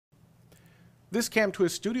This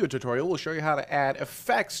CamTwist Studio tutorial will show you how to add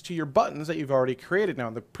effects to your buttons that you've already created. Now,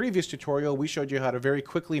 in the previous tutorial, we showed you how to very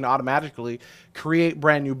quickly and automatically create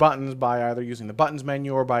brand new buttons by either using the buttons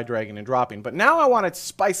menu or by dragging and dropping. But now I want to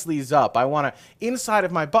spice these up. I want to, inside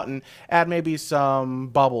of my button, add maybe some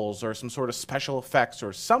bubbles or some sort of special effects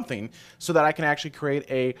or something so that I can actually create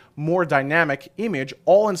a more dynamic image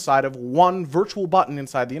all inside of one virtual button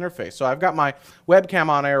inside the interface. So I've got my webcam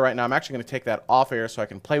on air right now. I'm actually going to take that off air so I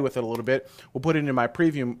can play with it a little bit. We'll put it in my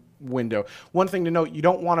preview window. One thing to note, you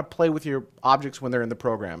don't want to play with your objects when they're in the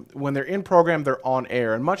program. When they're in program, they're on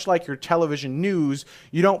air. And much like your television news,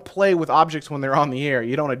 you don't play with objects when they're on the air.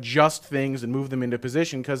 You don't adjust things and move them into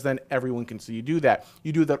position because then everyone can see you do that.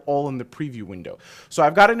 You do that all in the preview window. So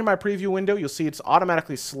I've got it in my preview window. You'll see it's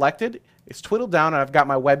automatically selected. It's twiddled down, and I've got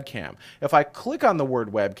my webcam. If I click on the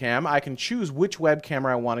word webcam, I can choose which webcam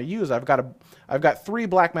I want to use. I've got 3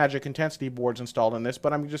 Blackmagic intensity boards installed in this,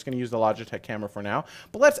 but I'm just going to use the Logitech camera for now.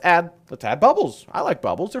 But let's add bubbles. I like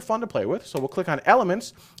bubbles. They're fun to play with. So we'll click on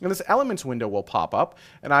Elements, and this Elements window will pop up,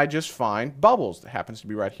 and I just find bubbles. That happens to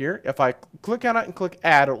be right here. If I click on it and click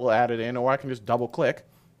Add, it will add it in, or I can just double-click.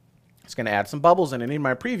 It's going to add some bubbles in, and in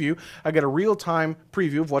my preview, I get a real-time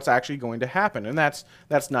preview of what's actually going to happen, and that's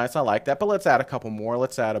nice. I like that, but let's add a couple more.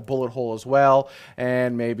 Let's add a bullet hole as well,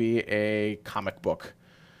 and maybe a comic book.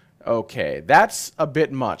 Okay, that's a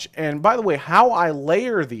bit much. And by the way, how I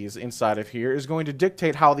layer these inside of here is going to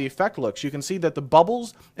dictate how the effect looks. You can see that the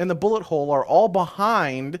bubbles and the bullet hole are all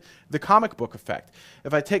behind the comic book effect.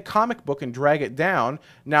 If I take comic book and drag it down,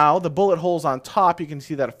 now the bullet hole's on top. You can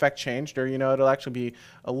see that effect changed, or it'll actually be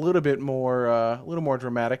a little bit more,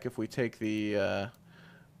 dramatic if we take the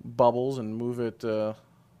bubbles and move it. Well,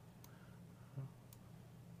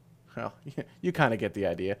 you kind of get the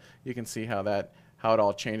idea. You can see how it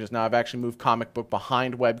all changes. Now I've actually moved comic book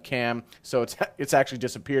behind webcam, so it's actually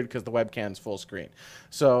disappeared because the webcam's full screen.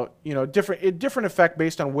 So different effect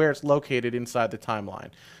based on where it's located inside the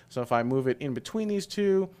timeline. So if I move it in between these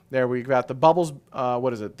two, there we've got the bubbles.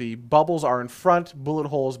 What is it? The bubbles are in front, bullet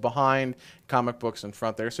holes behind, comic books in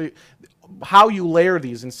front there. So how you layer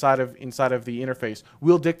these inside of the interface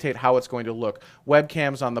will dictate how it's going to look.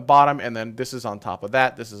 Webcam's on the bottom, and then this is on top of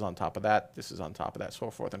that, this is on top of that, this is on top of that,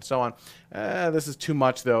 so forth and so on. This is too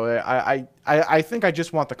much, though. I think I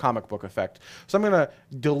just want the comic book effect. So I'm going to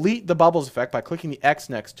delete the bubbles effect by clicking the X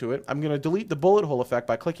next to it. I'm going to delete the bullet hole effect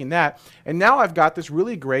by clicking that. And now I've got this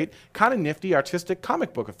really great, kind of nifty, artistic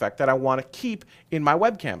comic book effect that I want to keep in my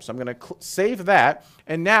webcam. So I'm going to save that.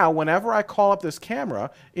 And now whenever I call up this camera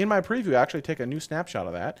in my preview, I actually take a new snapshot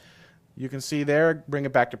of that. You can see there, bring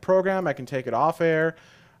it back to program. I can take it off air.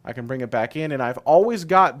 I can bring it back in, and I've always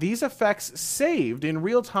got these effects saved in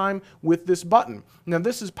real time with this button. Now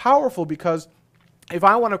this is powerful because if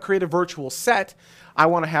I want to create a virtual set, I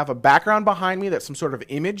want to have a background behind me that's some sort of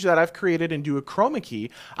image that I've created and do a chroma key,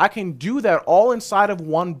 I can do that all inside of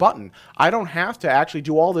one button. I don't have to actually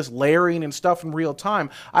do all this layering and stuff in real time.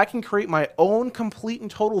 I can create my own complete and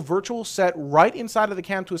total virtual set right inside of the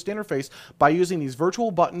CamTwist interface by using these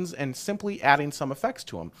virtual buttons and simply adding some effects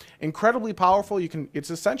to them. Incredibly powerful.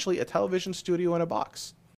 It's essentially a television studio in a box.